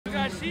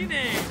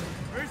ShiNe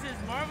versus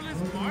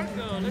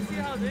MarvelousMarco. Let's see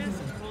how this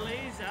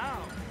plays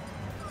out.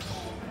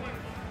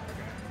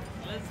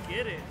 Let's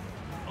get it.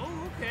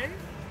 Oh, okay.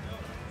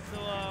 So,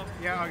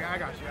 yeah, okay, I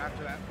got you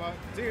after that. But,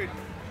 dude,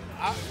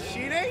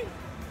 ShiNe,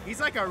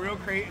 he's like a real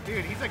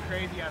dude, he's a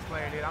crazy ass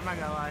player, dude. I'm not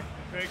gonna lie.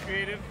 Very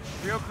creative.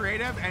 Real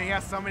creative, and he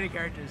has so many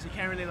characters. He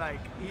can't really, like.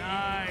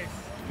 Nice.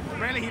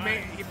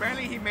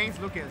 Apparently he mains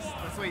Lucas.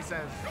 That's what he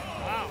says.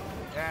 Wow.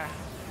 Yeah.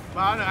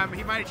 Well, I don't know. I mean,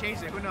 he might have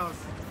changed it. Who knows?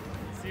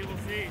 We'll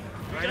see.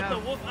 We Right got now.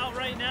 the wolf out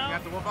right now. You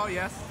got the wolf out,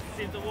 yes.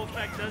 See if the wolf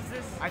pack does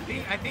this. I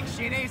think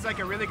ShiNe is like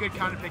a really good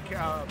counter pick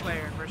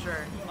player for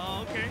sure.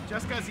 Oh, okay.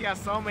 Just because he has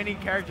so many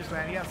characters,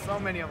 man. He has so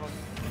many of them.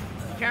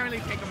 You can't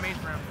really take a main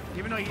for him.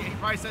 Even though he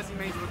probably says he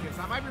mains Lucas.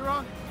 I might be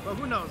wrong, but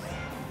who knows?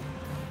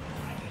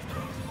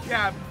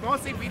 Yeah,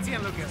 mostly BT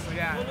and Lucas, so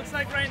yeah. Well, it looks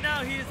like right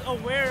now he's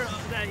aware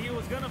that he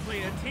was going to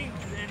play a Tink,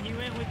 and he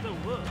went with the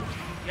wolf.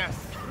 Yes.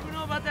 What do we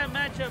know about that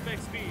matchup,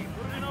 XP?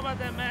 What do we know about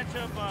that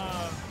matchup?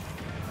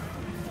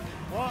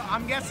 Well,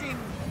 I'm guessing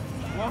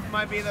Wolf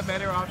might be the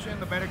better option,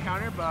 the better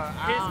counter, but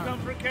his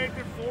comfort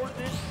character for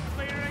this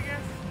player, I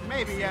guess?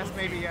 Maybe yes,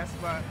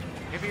 but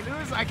if he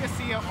loses, I can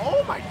see him.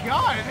 Oh my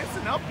god, it's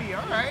an up B,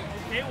 alright.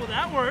 Okay, well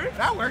that worked.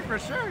 That worked for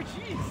sure,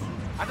 jeez.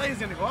 I thought he was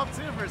going to go up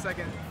too for a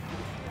second.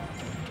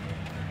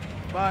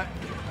 But,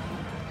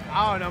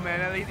 I don't know,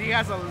 man. He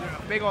has a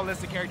big old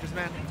list of characters,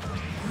 man.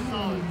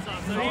 So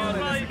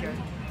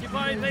he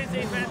probably plays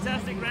a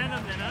fantastic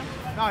random then, huh?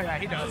 Oh yeah,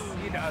 he does.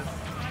 He does.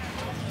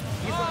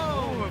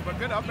 But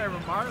good up air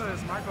from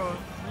MarvelousMarco.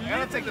 And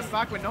he'll take the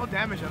stock with no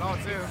damage at all,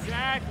 too.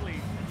 Exactly.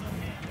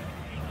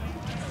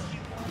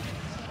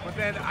 But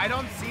then I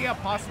don't see a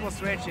possible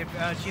switch if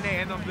ShiNe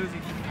ends up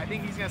losing. I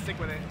think he's going to stick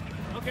with it.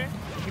 Okay.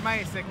 He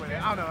might stick with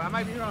it. I don't know. I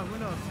might be wrong. Who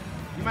knows?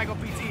 He might go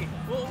PT.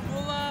 We'll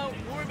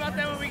worry about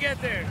that when we get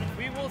there.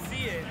 We will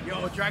see it.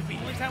 Yo, Drag B.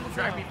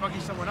 Drag B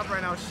fucking someone up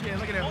right now. Shit,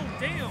 look at him. Oh,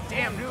 damn.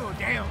 Damn, dude.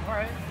 Damn. All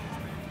right.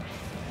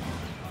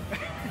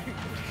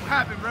 What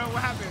happened, bro?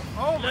 What happened?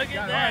 Oh, my look God.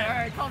 At that. All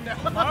right, calm down.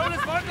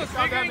 MarvelousMarco's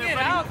figuring it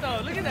out,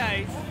 though. Look at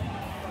that.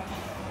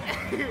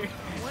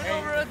 Went Hey.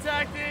 over,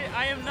 attacked it.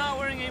 I am not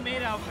wearing a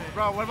maid outfit.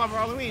 Bro, what about for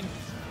Halloween?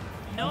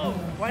 No.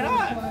 Why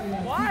not?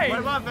 Why? What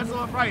about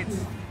Festival of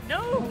Frights? No.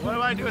 What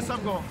do I do a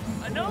sub goal?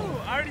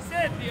 No, I already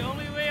said the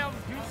only way I'll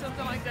do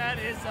something like that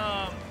is,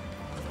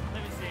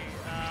 let me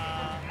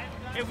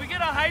see. If we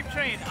get a hype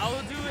train, I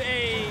will do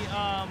a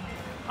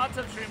hot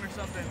tub stream or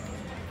something.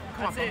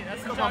 That's it.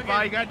 That's the Come on, target.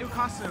 bro. You gotta do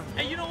costume.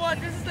 And you know what?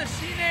 This is the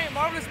ShiNe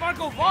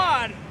MarvelousMarco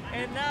VOD,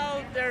 and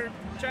now they're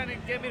trying to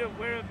get me to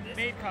wear a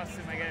maid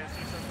costume, I guess,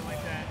 or something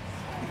like that.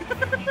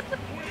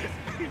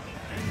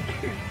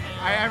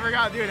 I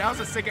forgot, dude. That was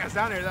a sick ass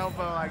down there, though.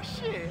 But like,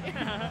 shit.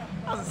 That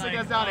was a sick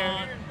ass down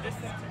there.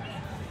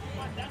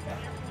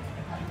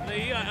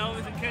 You got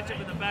Elvis and Ketchup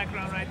in the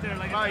background right there.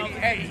 Like,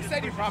 Hey, he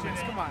said he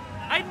promised. Come on.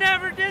 I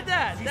never did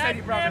that. He that said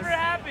he promised. never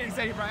happened. He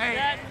said he promised. Hey,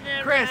 that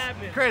never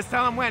happened. Chris,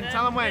 tell him when. That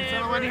Tell him when.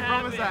 Tell him when he never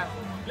promised that.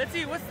 Let's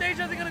see, what stage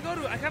are they gonna go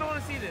to? I kind of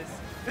want to see this.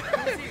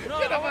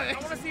 I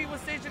want to see what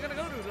stage they're gonna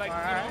go to. Like,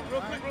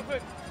 real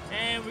quick.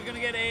 And we're gonna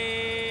get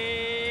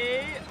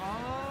a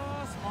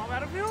small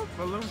battlefield.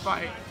 Balloon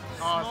fight.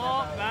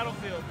 Small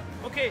battlefield.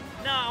 Okay,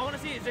 now I want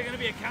to see, is there going to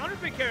be a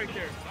counterpick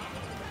character?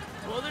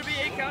 Will there be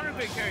a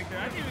counterpick character?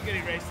 I think we could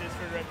erase this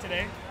for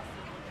today.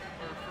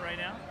 Or for right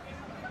now.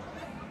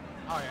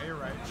 Oh yeah, you're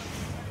right.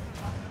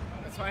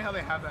 That's funny how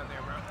they have that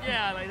there, bro.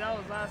 Yeah, like that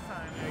was last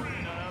time. Like,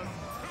 you know, that was...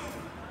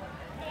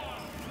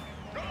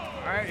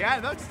 Alright, yeah,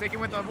 look, sticking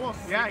with the wolf.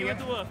 Sticking with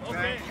the wolf,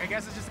 okay. I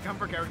guess it's just a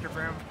comfort character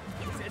for him.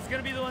 It's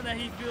going to be the one that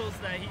he feels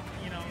that he,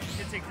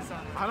 can take this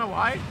on. I don't know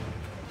why.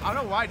 I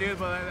don't know why, dude,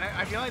 but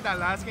I feel like that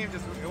last game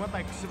it went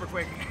like super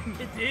quick.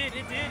 It did.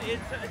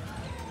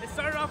 It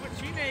started off with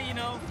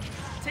ShiNe,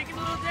 taking a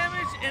little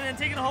damage and then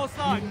taking a whole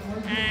stock,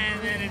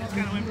 and then it just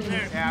kind of went from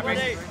there. Yeah, well,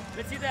 basically.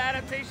 Let's see the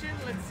adaptation.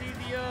 Let's see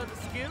the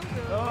skill.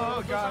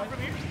 Oh god. From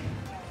here.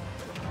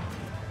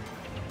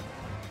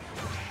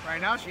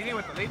 Right now, ShiNe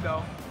with the lead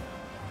though.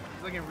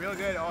 He's looking real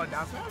good. Oh,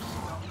 down smash.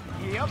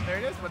 Yep, there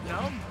it is. But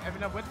no,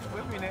 ended up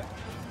whipping it.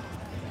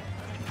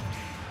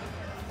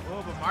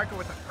 Oh, but Marco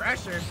with the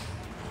pressure.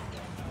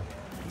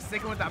 He's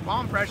sticking with that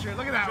bomb pressure.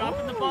 Look at that.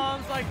 Dropping the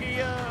bombs like he.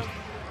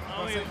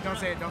 Don't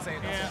say it.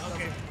 Yeah.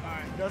 Okay. All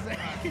right. Don't say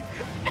it.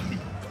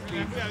 We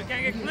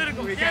can't get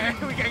political. We can't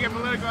get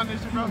political on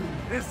this shit, bro.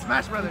 This is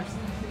Smash Brothers.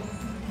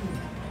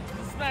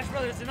 Smash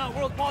Brothers and not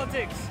world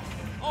politics.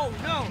 Oh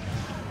no.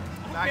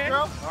 Back throw.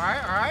 All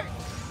right.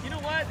 You know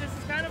what? This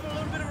is kind of a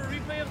little bit of a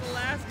replay of the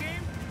last game.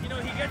 He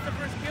gets the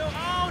first kill.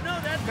 Oh no,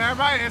 that's never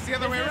mind. It's the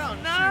other way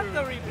around. Not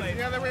the replay. It's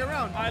the other way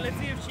around. All right, let's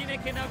see if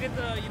ShiNe can now get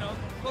the,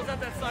 close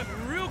out that stock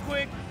real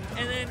quick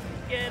and then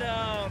get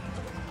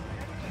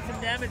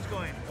some damage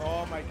going.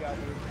 Oh my god,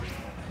 dude.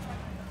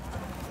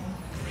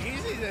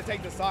 Easy to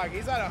take the stock.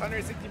 He's at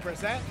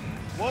 160%.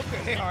 Wolf could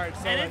hit hard.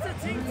 So and it's a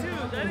Tink too.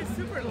 That is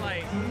super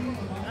light.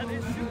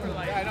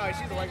 Yeah, I know.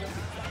 She's the white girl.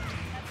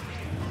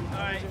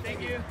 All right,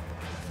 thank you.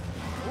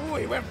 Ooh,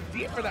 he went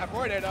deep for that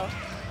forward there, though.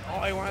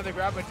 Oh, he wanted to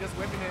grab it, just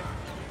whipping it.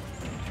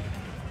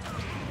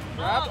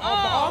 Grab.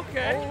 Oh, off.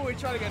 okay. Oh, he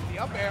tried to get the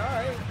up air.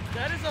 All right.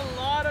 That is a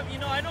lot of,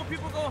 I know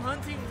people go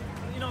hunting,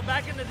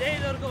 back in the day,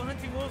 they'll go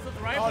hunting wolves with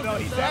rifles. Oh, no,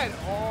 and he's stuff. dead.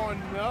 Oh,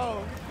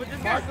 no. But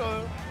this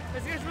Marco.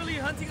 guy's really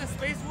hunting a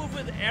space wolf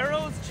with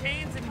arrows,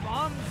 chains, and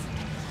bombs.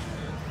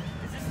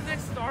 Is this the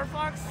next Star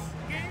Fox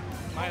game?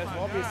 Might as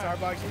well be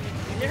Starbucks.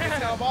 You Yeah. can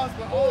tell boss,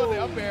 but oh,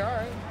 the up air. All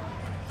right.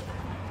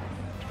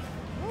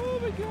 Oh,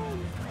 my God.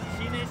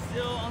 ShiNe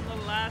still on the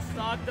last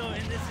stock though,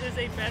 and this is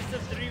a best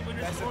of 3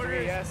 winners Best of quarters.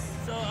 3, yes.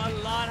 So a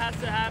lot has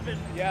to happen.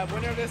 Yeah,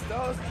 winner of this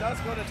does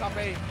go to top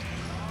 8.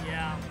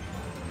 Yeah.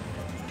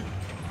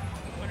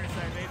 Winner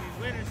side, baby.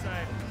 Winner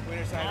side.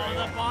 Winner side Oh, right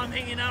the here. bomb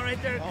hanging out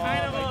right there. Oh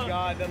kind of my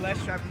God, the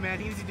ledge trap, man.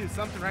 He needs to do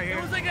something right here.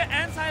 It was like an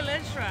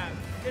anti-ledge trap.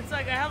 It's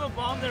like I have a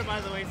bomb there, by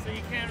the way, so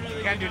you can't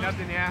really. Can't do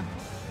nothing, yeah.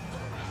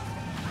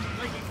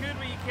 Like you could,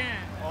 but you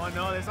can't. Oh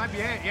no, this might be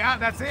it. Yeah,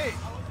 that's it.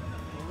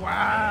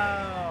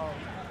 Wow.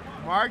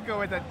 Marco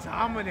with a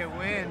dominant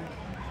win.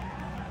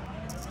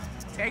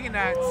 Taking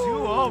that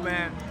 2-0,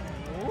 man.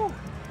 Ooh.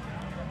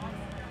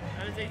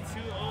 That is a 2-0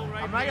 right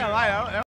there. I'm not gonna lie,